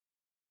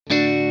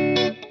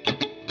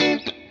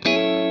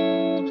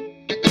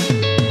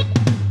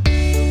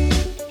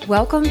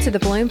Welcome to the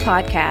Bloom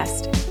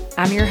Podcast.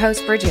 I'm your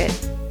host,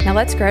 Bridget. Now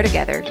let's grow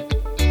together.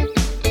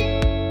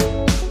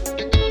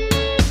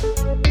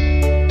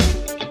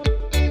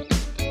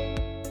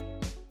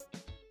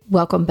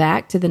 Welcome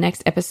back to the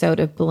next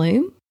episode of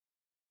Bloom.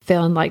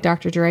 Feeling like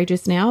Dr. Dre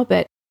just now,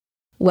 but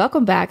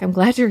welcome back. I'm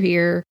glad you're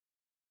here.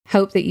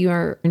 Hope that you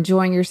are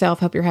enjoying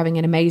yourself. Hope you're having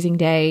an amazing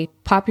day.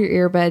 Pop your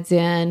earbuds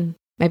in.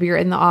 Maybe you're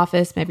in the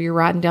office. Maybe you're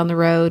riding down the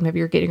road. Maybe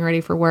you're getting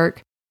ready for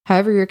work.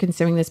 However you're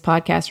consuming this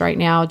podcast right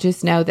now,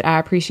 just know that I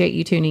appreciate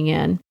you tuning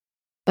in.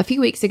 A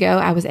few weeks ago,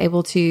 I was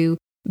able to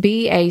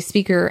be a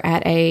speaker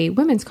at a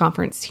women's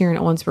conference here in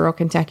Owensboro,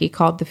 Kentucky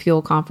called the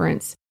Fuel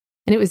Conference.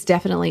 And it was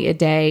definitely a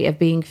day of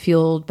being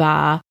fueled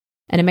by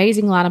an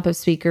amazing lineup of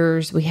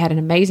speakers. We had an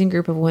amazing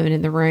group of women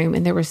in the room,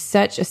 and there was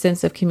such a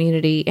sense of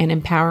community and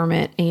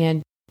empowerment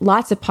and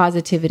lots of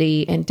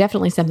positivity, and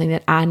definitely something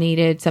that I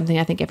needed, something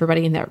I think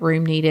everybody in that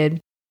room needed.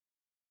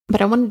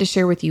 But I wanted to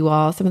share with you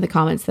all some of the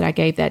comments that I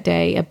gave that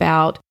day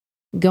about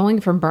going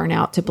from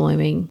burnout to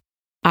blooming.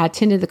 I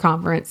attended the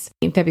conference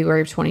in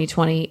February of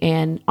 2020,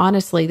 and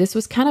honestly, this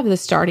was kind of the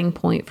starting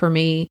point for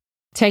me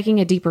taking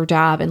a deeper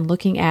dive and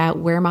looking at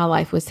where my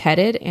life was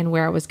headed and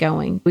where I was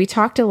going. We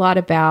talked a lot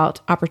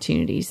about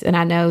opportunities, and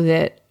I know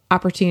that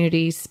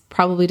opportunities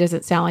probably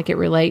doesn't sound like it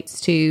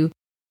relates to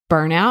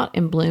burnout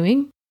and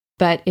blooming,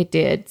 but it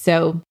did.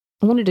 So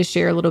I wanted to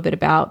share a little bit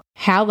about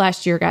how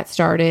last year got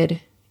started,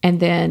 and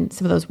then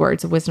some of those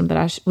words of wisdom that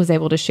I was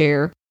able to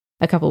share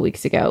a couple of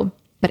weeks ago.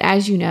 But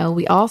as you know,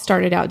 we all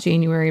started out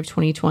January of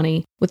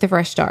 2020 with a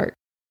fresh start.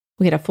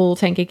 We had a full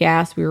tank of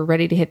gas. We were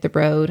ready to hit the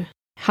road,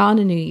 high on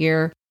a new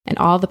year, and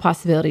all the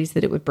possibilities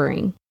that it would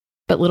bring.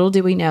 But little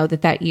did we know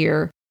that that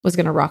year was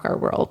going to rock our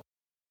world.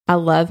 I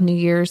love New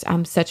Year's.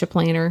 I'm such a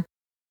planner.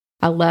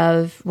 I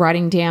love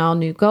writing down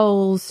new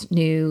goals,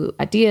 new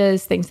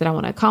ideas, things that I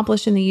want to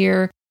accomplish in the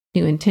year,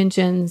 new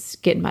intentions,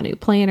 getting my new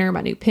planner,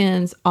 my new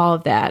pens, all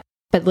of that.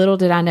 But little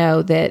did I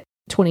know that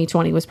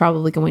 2020 was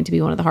probably going to be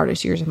one of the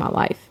hardest years of my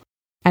life.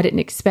 I didn't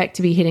expect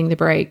to be hitting the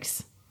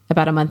brakes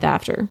about a month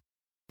after.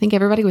 I think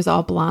everybody was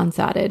all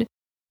blindsided.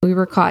 We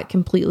were caught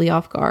completely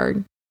off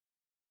guard.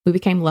 We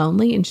became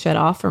lonely and shut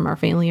off from our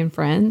family and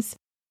friends.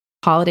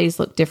 Holidays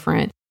looked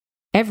different.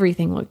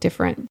 Everything looked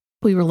different.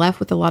 We were left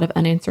with a lot of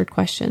unanswered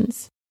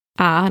questions.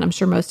 I, and I'm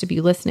sure most of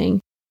you listening,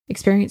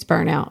 experienced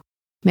burnout,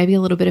 maybe a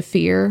little bit of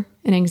fear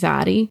and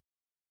anxiety,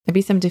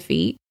 maybe some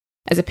defeat.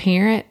 As a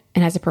parent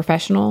and as a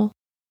professional,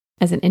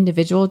 as an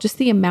individual, just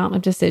the amount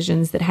of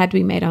decisions that had to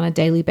be made on a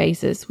daily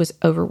basis was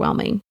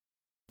overwhelming.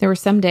 There were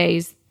some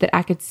days that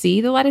I could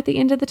see the light at the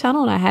end of the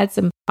tunnel and I had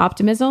some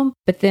optimism,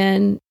 but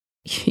then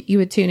you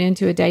would tune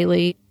into a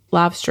daily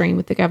live stream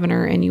with the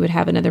governor and you would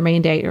have another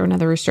mandate or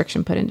another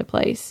restriction put into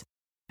place.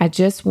 I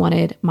just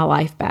wanted my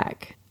life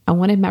back. I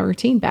wanted my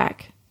routine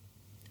back.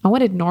 I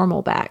wanted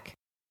normal back.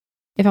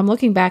 If I'm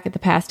looking back at the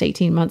past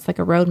 18 months like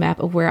a roadmap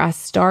of where I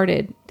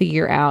started the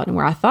year out and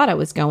where I thought I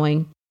was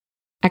going,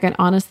 I can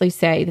honestly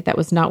say that that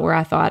was not where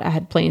I thought I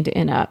had planned to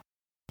end up.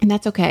 And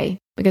that's okay,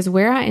 because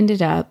where I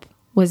ended up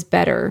was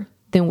better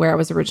than where I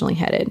was originally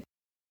headed.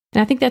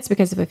 And I think that's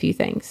because of a few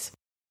things.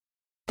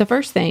 The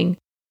first thing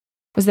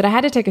was that I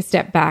had to take a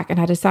step back, and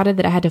I decided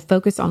that I had to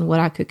focus on what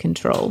I could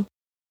control.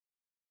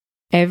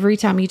 Every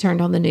time you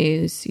turned on the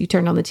news, you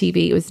turned on the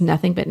TV, it was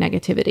nothing but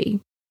negativity.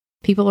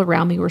 People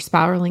around me were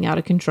spiraling out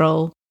of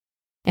control,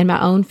 and my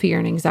own fear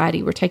and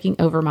anxiety were taking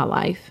over my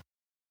life.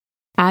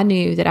 I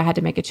knew that I had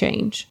to make a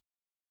change.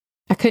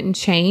 I couldn't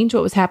change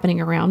what was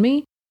happening around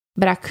me,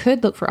 but I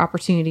could look for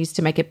opportunities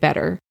to make it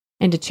better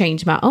and to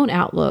change my own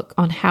outlook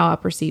on how I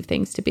perceive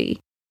things to be.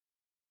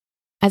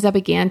 As I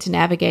began to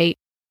navigate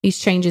these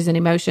changes in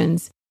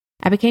emotions,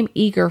 I became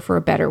eager for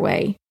a better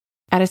way.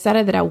 I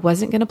decided that I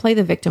wasn't going to play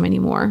the victim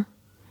anymore.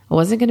 I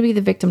wasn't going to be the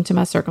victim to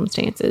my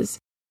circumstances.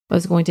 I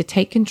was going to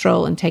take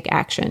control and take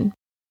action.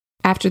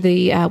 After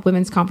the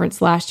women's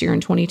conference last year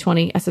in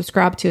 2020, I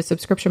subscribed to a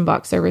subscription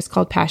box service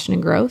called Passion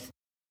and Growth.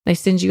 They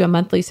send you a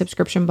monthly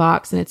subscription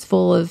box, and it's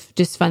full of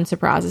just fun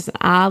surprises. And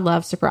I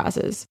love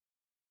surprises.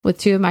 With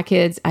two of my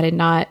kids, I did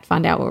not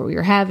find out what we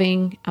were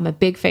having. I'm a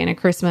big fan of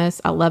Christmas.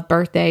 I love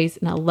birthdays,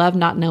 and I love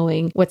not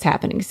knowing what's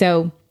happening.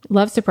 So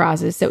love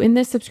surprises. So in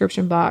this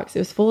subscription box, it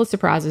was full of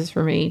surprises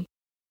for me.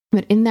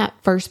 But in that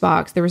first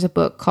box, there was a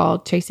book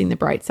called Chasing the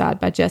Bright Side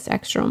by Jess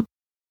Ekstrom.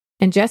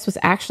 And Jess was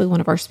actually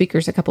one of our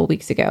speakers a couple of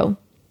weeks ago.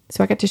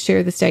 So I got to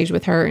share the stage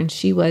with her, and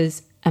she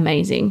was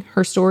amazing.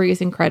 Her story is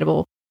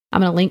incredible. I'm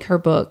going to link her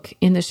book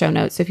in the show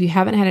notes. So if you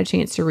haven't had a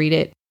chance to read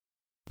it,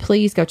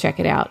 please go check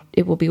it out.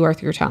 It will be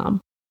worth your time.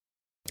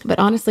 But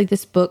honestly,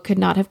 this book could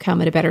not have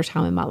come at a better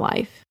time in my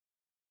life.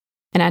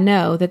 And I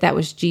know that that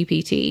was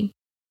GPT.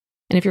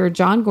 And if you're a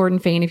John Gordon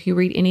fan, if you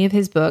read any of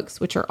his books,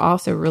 which are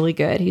also really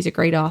good, he's a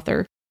great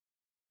author,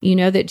 you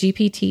know that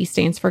GPT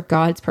stands for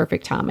God's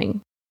perfect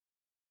timing.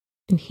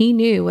 And he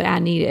knew what I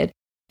needed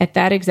at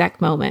that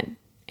exact moment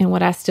and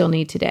what I still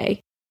need today.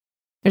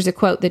 There's a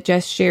quote that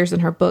Jess shares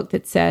in her book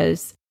that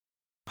says,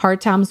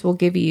 "Hard times will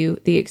give you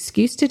the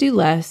excuse to do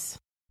less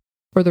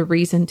or the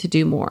reason to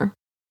do more."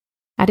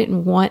 I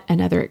didn't want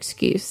another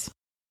excuse.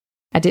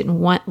 I didn't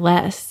want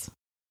less.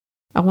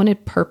 I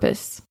wanted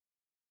purpose.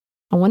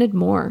 I wanted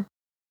more.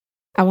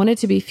 I wanted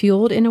to be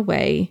fueled in a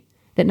way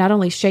that not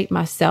only shaped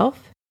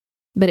myself,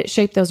 but it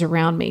shaped those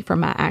around me from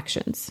my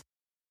actions.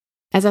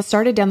 As I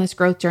started down this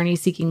growth journey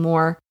seeking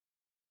more,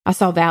 I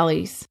saw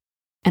valleys,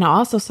 and I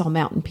also saw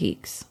mountain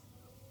peaks.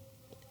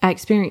 I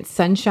experienced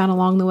sunshine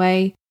along the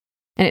way,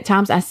 and at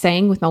times I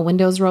sang with my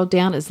windows rolled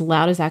down as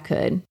loud as I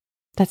could.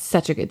 That's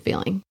such a good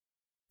feeling.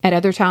 At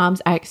other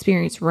times, I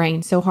experienced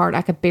rain so hard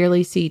I could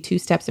barely see 2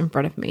 steps in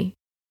front of me.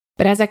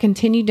 But as I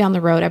continued down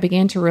the road, I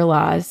began to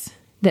realize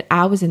that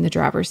I was in the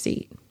driver's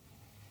seat.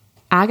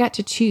 I got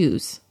to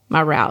choose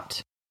my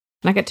route,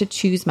 and I got to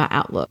choose my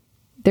outlook.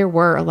 There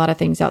were a lot of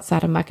things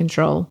outside of my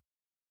control,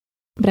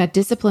 but I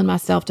disciplined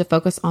myself to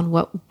focus on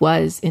what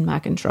was in my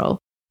control.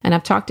 And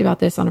I've talked about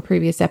this on a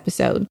previous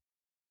episode.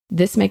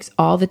 This makes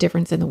all the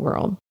difference in the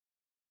world.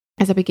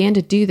 As I began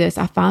to do this,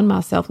 I found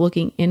myself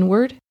looking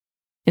inward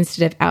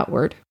instead of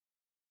outward.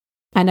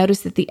 I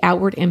noticed that the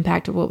outward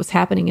impact of what was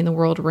happening in the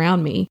world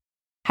around me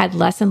had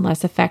less and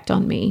less effect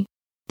on me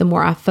the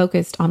more I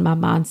focused on my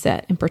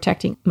mindset and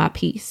protecting my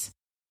peace.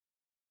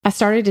 I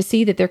started to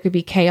see that there could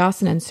be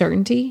chaos and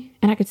uncertainty,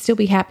 and I could still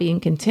be happy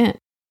and content.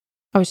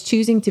 I was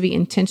choosing to be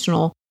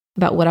intentional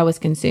about what I was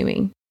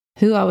consuming,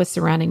 who I was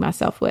surrounding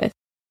myself with,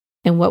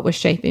 and what was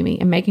shaping me,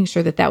 and making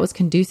sure that that was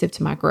conducive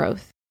to my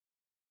growth.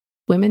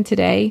 Women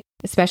today,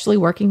 especially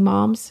working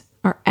moms,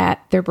 are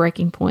at their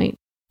breaking point.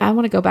 I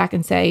want to go back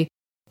and say,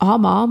 all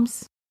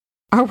moms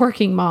are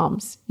working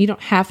moms. You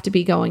don't have to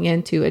be going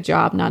into a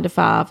job 9 to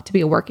 5 to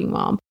be a working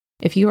mom.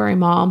 If you are a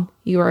mom,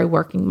 you are a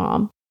working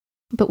mom.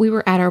 But we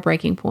were at our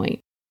breaking point.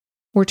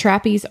 We're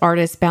trapeze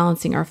artists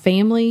balancing our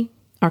family,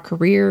 our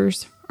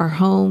careers, our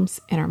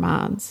homes, and our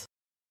minds.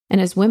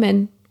 And as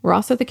women, we're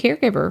also the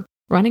caregiver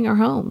running our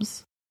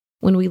homes.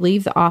 When we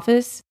leave the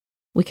office,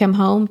 we come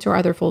home to our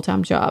other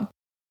full-time job,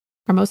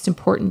 our most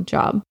important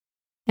job.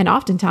 And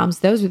oftentimes,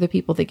 those are the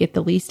people that get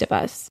the least of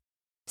us.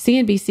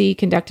 CNBC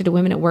conducted a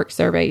Women at Work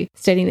survey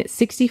stating that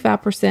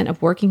 65%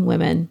 of working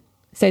women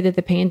say that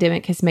the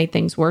pandemic has made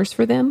things worse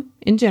for them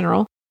in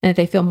general, and that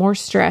they feel more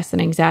stress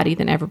and anxiety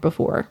than ever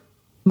before.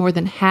 More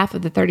than half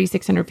of the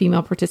 3,600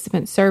 female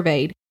participants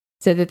surveyed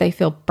said that they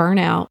feel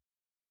burnout,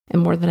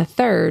 and more than a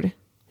third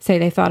say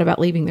they thought about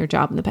leaving their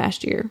job in the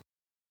past year.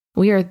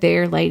 We are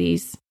there,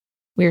 ladies.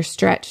 We are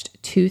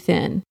stretched too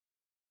thin.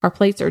 Our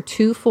plates are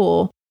too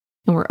full,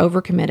 and we're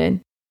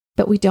overcommitted.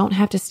 But we don't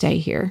have to stay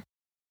here.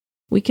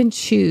 We can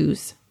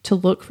choose to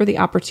look for the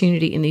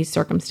opportunity in these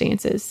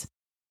circumstances.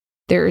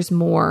 There is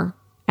more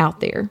out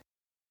there.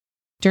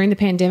 During the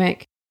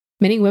pandemic,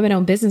 many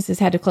women-owned businesses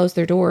had to close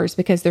their doors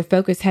because their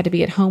focus had to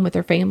be at home with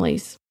their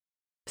families.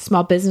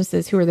 Small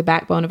businesses, who are the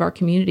backbone of our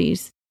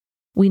communities,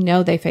 we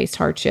know they faced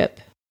hardship,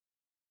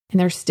 and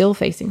they're still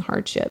facing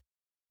hardship.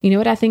 You know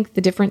what I think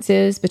the difference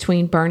is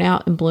between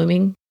burnout and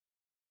blooming?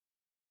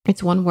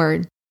 It's one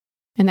word,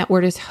 and that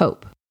word is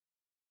hope.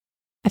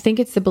 I think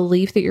it's the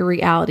belief that your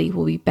reality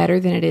will be better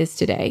than it is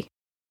today.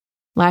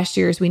 Last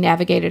year, as we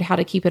navigated how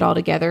to keep it all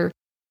together,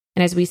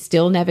 and as we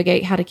still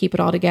navigate how to keep it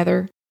all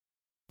together,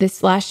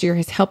 this last year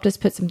has helped us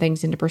put some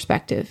things into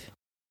perspective.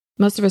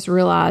 Most of us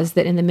realized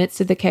that in the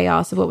midst of the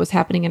chaos of what was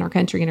happening in our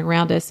country and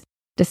around us,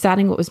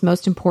 deciding what was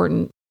most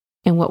important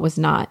and what was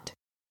not.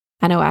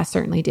 I know I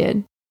certainly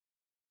did.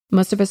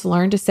 Most of us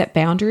learned to set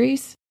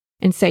boundaries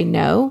and say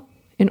no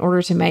in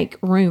order to make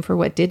room for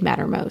what did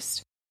matter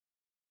most.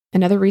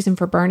 Another reason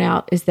for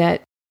burnout is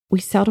that we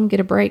seldom get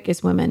a break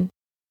as women.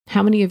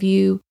 How many of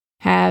you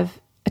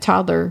have a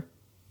toddler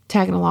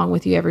tagging along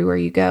with you everywhere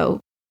you go?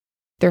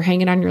 They're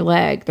hanging on your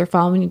leg. They're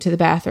following you to the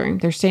bathroom.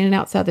 They're standing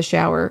outside the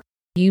shower.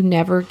 You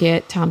never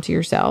get time to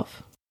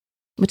yourself.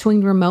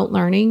 Between remote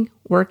learning,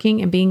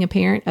 working, and being a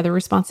parent, other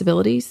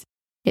responsibilities,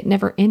 it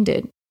never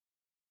ended.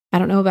 I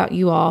don't know about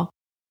you all,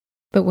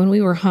 but when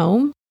we were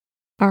home,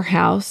 our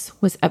house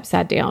was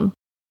upside down.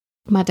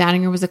 My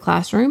dining room was a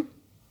classroom.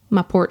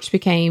 My porch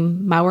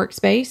became my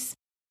workspace.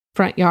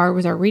 Front yard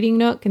was our reading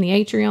nook and the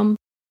atrium.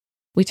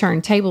 We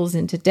turned tables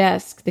into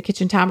desks. The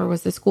kitchen timer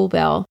was the school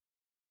bell.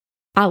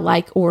 I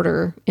like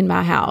order in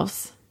my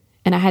house,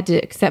 and I had to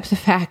accept the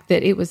fact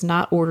that it was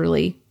not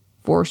orderly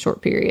for a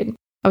short period.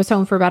 I was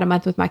home for about a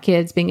month with my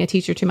kids, being a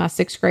teacher to my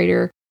 6th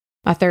grader,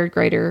 my 3rd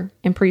grader,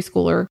 and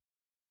preschooler,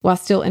 while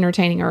still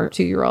entertaining our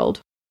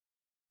 2-year-old.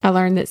 I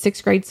learned that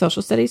 6th grade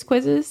social studies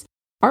quizzes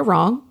are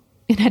wrong,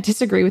 and I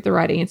disagree with the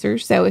right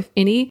answers. So if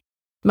any of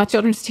my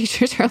children's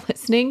teachers are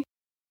listening,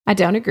 I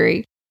don't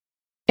agree.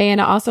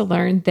 And I also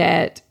learned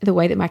that the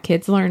way that my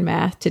kids learn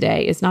math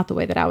today is not the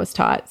way that I was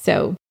taught.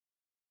 So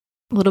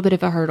a little bit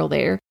of a hurdle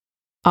there.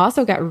 I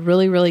also got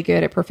really, really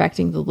good at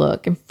perfecting the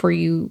look. And for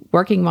you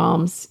working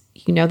moms,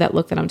 you know that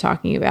look that I'm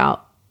talking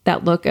about.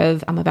 That look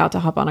of, I'm about to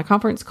hop on a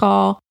conference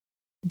call,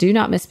 do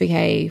not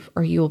misbehave,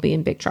 or you will be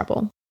in big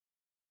trouble.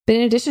 But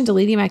in addition to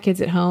leading my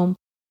kids at home,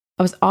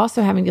 I was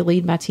also having to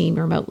lead my team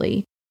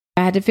remotely.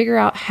 I had to figure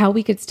out how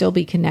we could still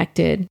be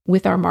connected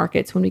with our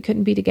markets when we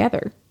couldn't be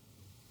together.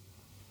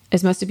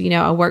 As most of you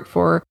know, I work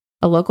for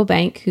a local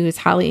bank who is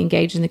highly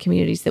engaged in the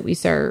communities that we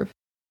serve.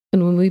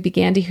 And when we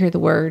began to hear the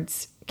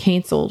words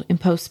canceled and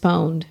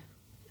postponed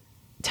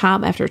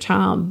time after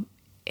time,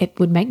 it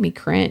would make me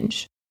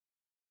cringe.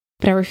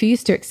 But I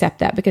refused to accept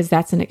that because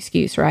that's an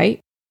excuse, right?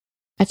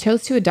 I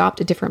chose to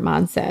adopt a different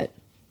mindset.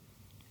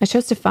 I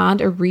chose to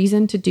find a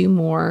reason to do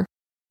more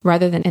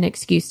rather than an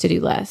excuse to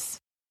do less.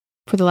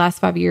 For the last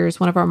 5 years,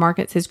 one of our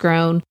markets has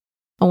grown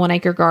a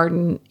 1-acre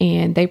garden,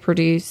 and they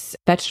produce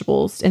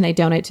vegetables and they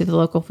donate to the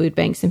local food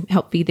banks and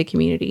help feed the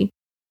community.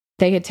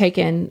 They had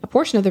taken a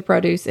portion of the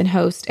produce and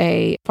host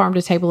a farm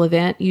to table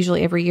event,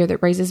 usually every year,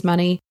 that raises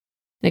money,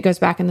 and it goes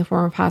back in the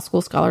form of high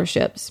school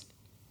scholarships.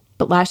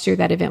 But last year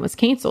that event was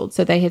canceled.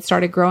 So they had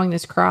started growing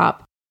this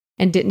crop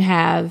and didn't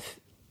have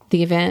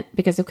the event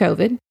because of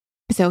COVID.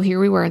 So here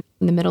we were in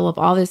the middle of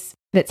all this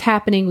that's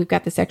happening. We've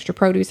got this extra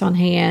produce on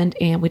hand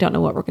and we don't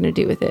know what we're going to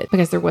do with it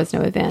because there was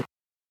no event.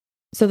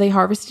 So they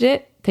harvested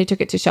it. They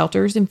took it to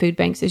shelters and food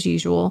banks as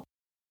usual.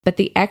 But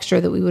the extra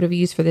that we would have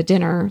used for the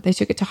dinner, they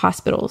took it to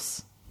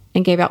hospitals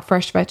and gave out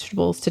fresh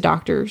vegetables to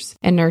doctors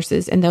and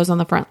nurses and those on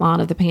the front line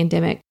of the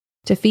pandemic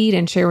to feed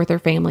and share with their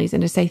families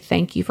and to say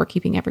thank you for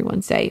keeping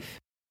everyone safe.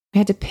 We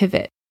had to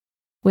pivot.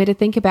 We had to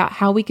think about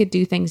how we could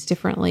do things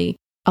differently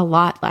a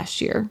lot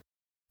last year.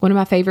 One of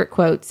my favorite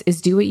quotes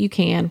is, do what you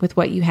can with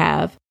what you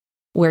have,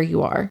 where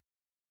you are.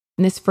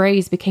 And this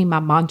phrase became my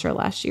mantra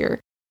last year,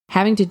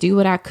 having to do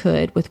what I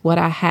could with what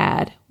I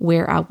had,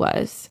 where I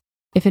was.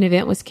 If an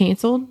event was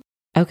canceled,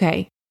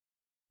 okay,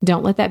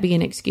 don't let that be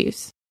an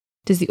excuse.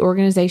 Does the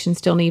organization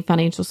still need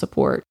financial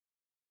support?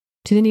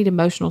 Do they need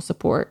emotional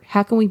support?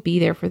 How can we be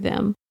there for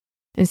them?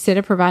 Instead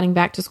of providing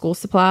back to school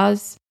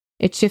supplies,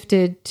 it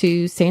shifted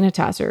to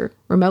sanitizer,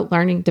 remote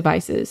learning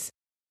devices,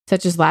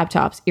 such as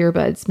laptops,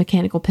 earbuds,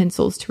 mechanical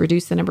pencils to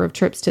reduce the number of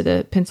trips to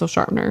the pencil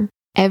sharpener.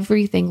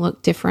 Everything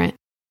looked different.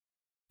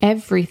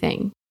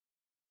 Everything.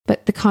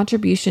 But the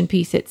contribution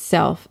piece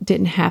itself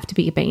didn't have to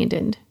be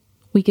abandoned.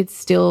 We could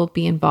still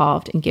be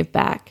involved and give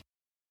back.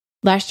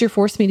 Last year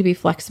forced me to be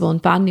flexible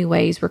and find new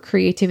ways where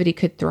creativity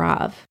could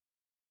thrive.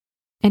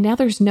 And now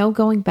there's no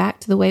going back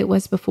to the way it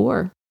was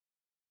before.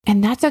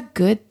 And that's a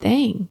good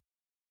thing.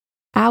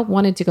 I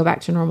wanted to go back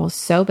to normal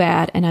so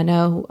bad, and I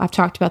know I've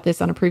talked about this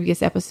on a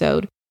previous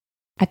episode.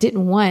 I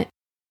didn't want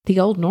the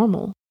old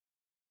normal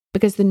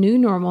because the new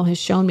normal has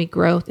shown me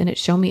growth and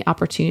it's shown me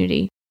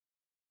opportunity.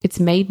 It's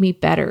made me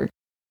better,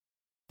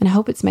 and I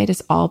hope it's made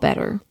us all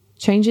better.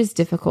 Change is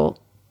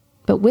difficult,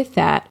 but with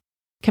that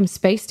comes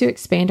space to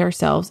expand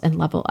ourselves and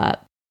level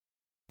up,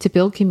 to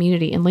build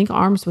community and link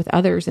arms with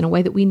others in a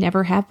way that we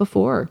never have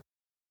before.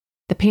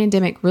 The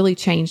pandemic really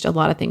changed a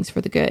lot of things for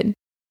the good.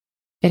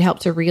 It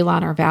helped to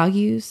realign our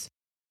values.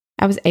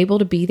 I was able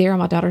to be there on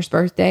my daughter's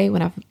birthday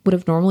when I would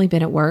have normally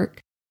been at work.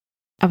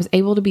 I was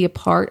able to be a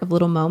part of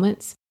little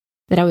moments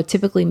that I would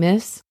typically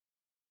miss,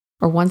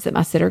 or ones that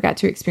my sitter got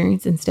to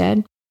experience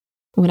instead.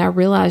 When I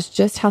realized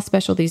just how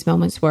special these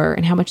moments were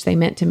and how much they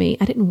meant to me,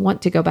 I didn't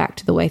want to go back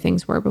to the way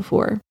things were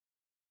before.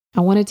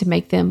 I wanted to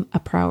make them a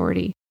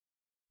priority.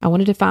 I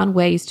wanted to find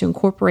ways to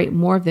incorporate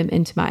more of them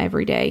into my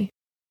everyday.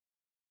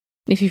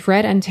 If you've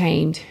read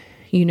Untamed,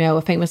 you know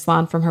a famous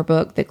line from her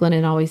book that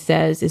Glennon always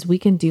says is, we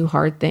can do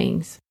hard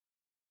things.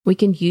 We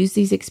can use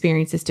these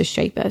experiences to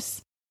shape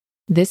us.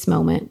 This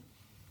moment,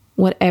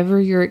 whatever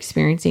you're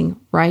experiencing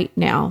right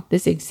now,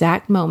 this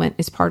exact moment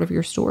is part of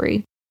your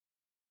story.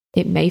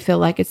 It may feel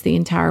like it's the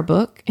entire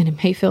book, and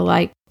it may feel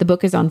like the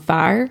book is on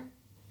fire,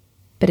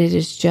 but it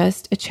is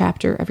just a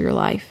chapter of your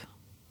life.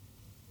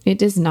 It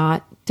does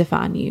not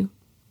define you.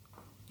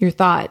 Your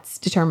thoughts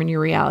determine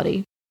your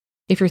reality.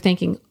 If you're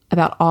thinking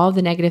about all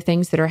the negative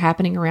things that are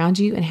happening around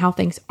you and how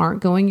things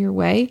aren't going your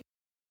way,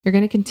 you're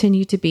going to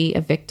continue to be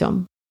a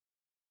victim.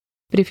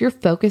 But if you're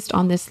focused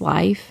on this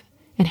life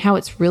and how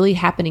it's really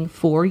happening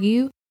for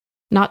you,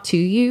 not to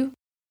you,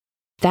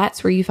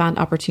 that's where you find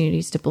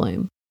opportunities to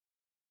bloom.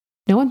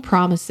 No one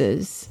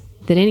promises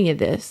that any of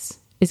this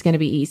is going to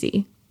be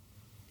easy.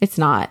 It's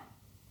not.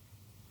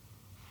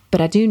 But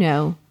I do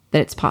know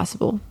that it's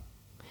possible,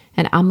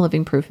 and I'm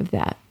living proof of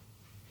that.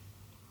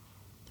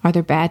 Are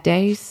there bad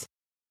days?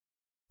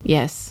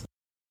 Yes.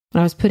 When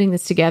I was putting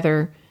this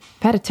together,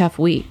 I've had a tough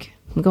week.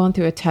 I'm going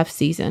through a tough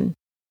season.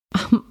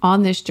 I'm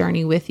on this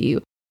journey with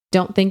you.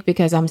 Don't think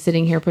because I'm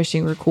sitting here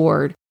pushing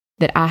record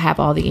that I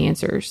have all the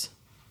answers,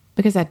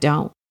 because I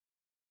don't.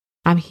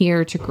 I'm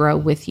here to grow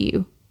with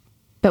you.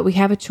 But we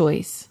have a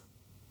choice.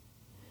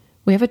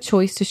 We have a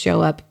choice to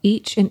show up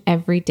each and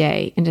every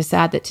day and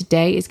decide that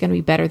today is going to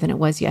be better than it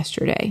was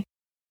yesterday.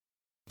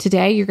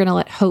 Today, you're going to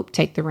let hope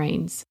take the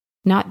reins,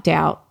 not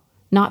doubt,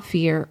 not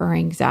fear or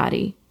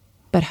anxiety,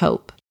 but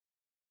hope.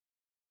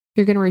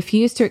 You're going to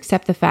refuse to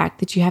accept the fact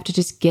that you have to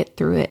just get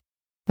through it,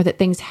 or that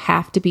things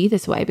have to be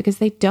this way, because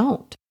they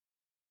don't.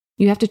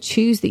 You have to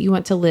choose that you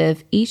want to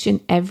live each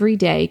and every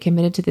day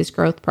committed to this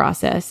growth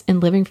process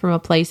and living from a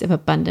place of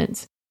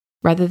abundance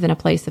rather than a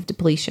place of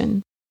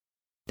depletion.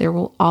 There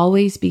will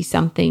always be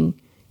something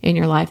in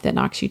your life that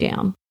knocks you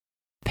down.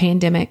 A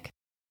pandemic,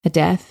 a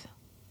death,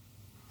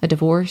 a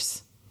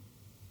divorce,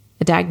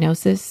 a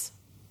diagnosis.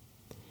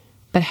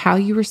 But how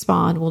you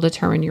respond will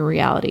determine your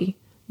reality,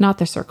 not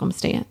the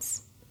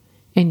circumstance.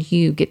 and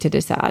you get to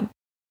decide.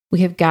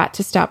 We have got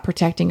to stop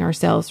protecting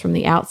ourselves from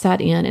the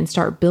outside in and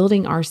start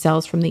building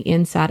ourselves from the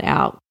inside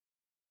out.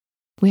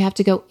 We have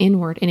to go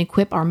inward and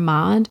equip our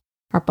mind,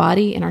 our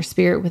body, and our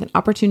spirit with an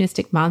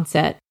opportunistic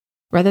mindset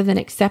rather than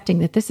accepting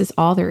that this is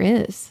all there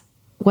is.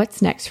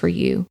 What's next for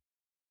you?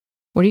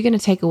 What are you going to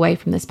take away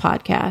from this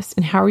podcast,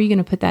 and how are you going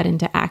to put that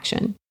into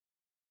action?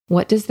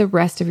 What does the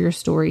rest of your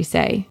story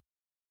say?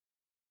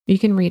 You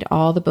can read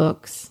all the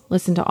books,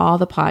 listen to all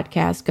the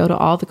podcasts, go to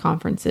all the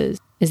conferences.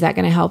 Is that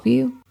going to help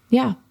you?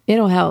 Yeah,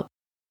 it'll help.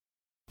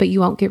 But you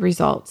won't get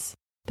results,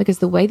 because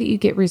the way that you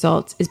get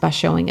results is by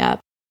showing up.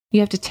 You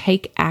have to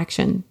take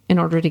action in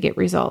order to get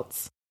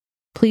results.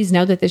 Please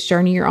know that this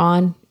journey you're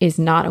on is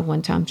not a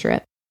one-time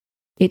trip.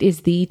 It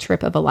is the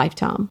trip of a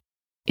lifetime.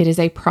 It is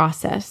a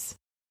process.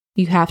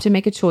 You have to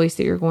make a choice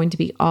that you're going to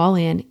be all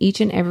in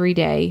each and every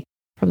day,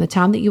 from the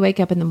time that you wake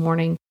up in the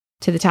morning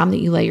to the time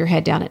that you lay your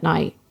head down at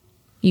night.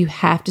 You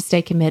have to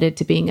stay committed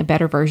to being a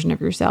better version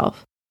of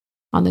yourself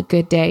on the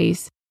good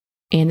days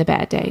and the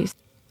bad days.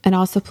 And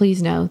also,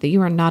 please know that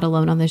you are not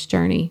alone on this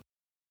journey.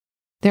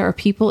 There are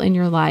people in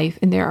your life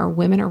and there are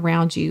women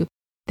around you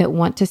that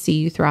want to see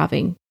you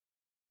thriving.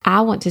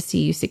 I want to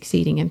see you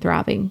succeeding and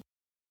thriving.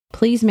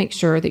 Please make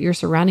sure that you're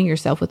surrounding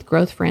yourself with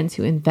growth friends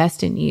who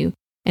invest in you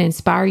and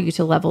inspire you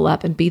to level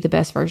up and be the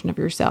best version of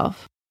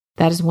yourself.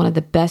 That is one of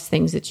the best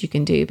things that you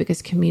can do,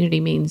 because community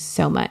means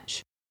so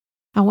much.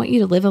 I want you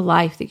to live a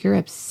life that you're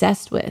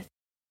obsessed with.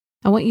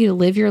 I want you to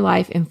live your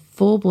life in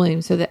full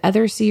bloom so that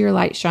others see your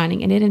light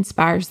shining and it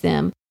inspires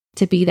them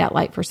to be that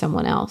light for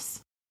someone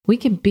else. We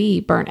can be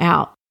burnt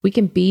out. We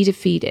can be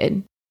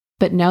defeated.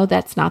 But no,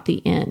 that's not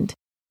the end.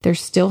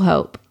 There's still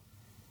hope.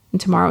 And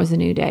tomorrow is a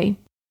new day.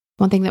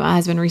 One thing that my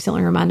husband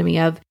recently reminded me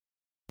of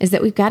is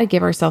that we've got to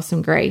give ourselves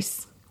some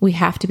grace. We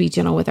have to be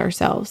gentle with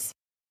ourselves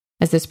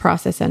as this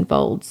process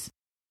unfolds.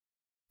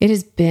 It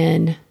has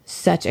been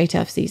such a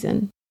tough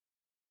season.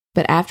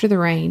 But after the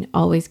rain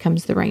always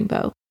comes the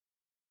rainbow.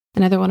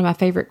 Another one of my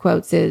favorite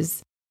quotes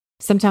is,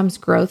 sometimes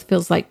growth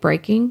feels like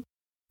breaking,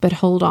 but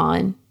hold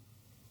on,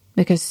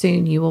 because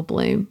soon you will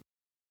bloom.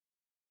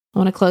 I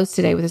want to close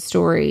today with a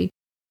story.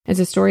 It's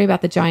a story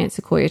about the giant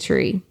sequoia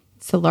tree.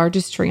 It's the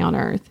largest tree on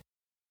earth.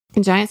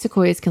 And giant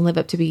sequoias can live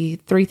up to be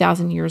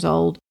 3,000 years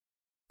old,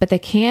 but they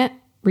can't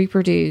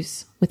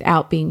reproduce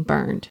without being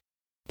burned,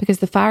 because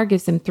the fire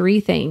gives them three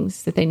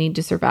things that they need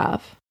to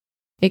survive.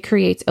 It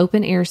creates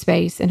open air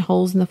space and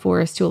holes in the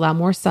forest to allow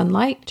more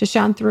sunlight to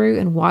shine through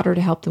and water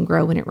to help them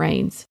grow when it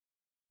rains.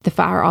 The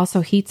fire also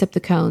heats up the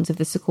cones of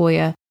the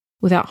sequoia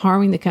without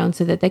harming the cones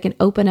so that they can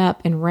open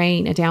up and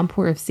rain a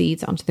downpour of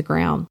seeds onto the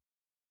ground.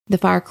 The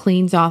fire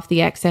cleans off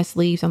the excess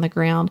leaves on the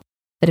ground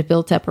that have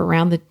built up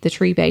around the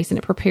tree base, and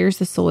it prepares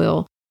the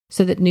soil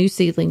so that new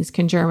seedlings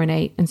can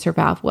germinate and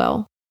survive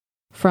well.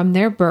 From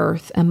their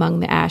birth among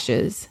the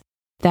ashes,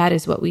 that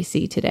is what we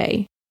see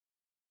today.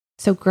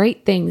 So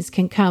great things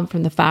can come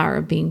from the fire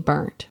of being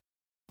burnt.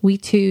 We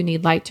too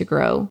need light to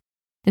grow,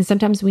 and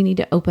sometimes we need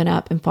to open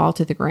up and fall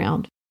to the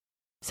ground.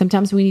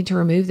 Sometimes we need to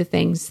remove the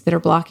things that are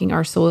blocking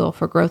our soil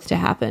for growth to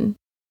happen.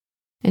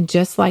 And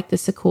just like the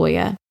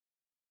sequoia,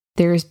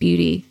 there is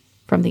beauty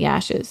from the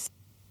ashes.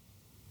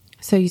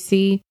 So you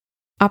see,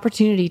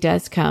 opportunity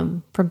does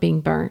come from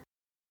being burnt.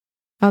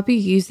 I hope you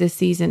use this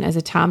season as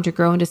a time to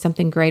grow into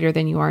something greater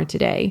than you are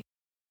today.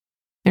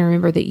 And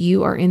remember that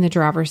you are in the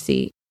driver's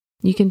seat.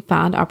 You can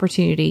find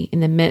opportunity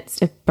in the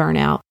midst of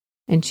burnout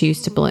and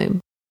choose to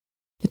bloom.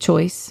 The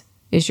choice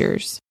is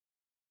yours.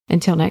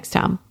 Until next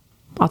time,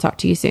 I'll talk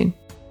to you soon.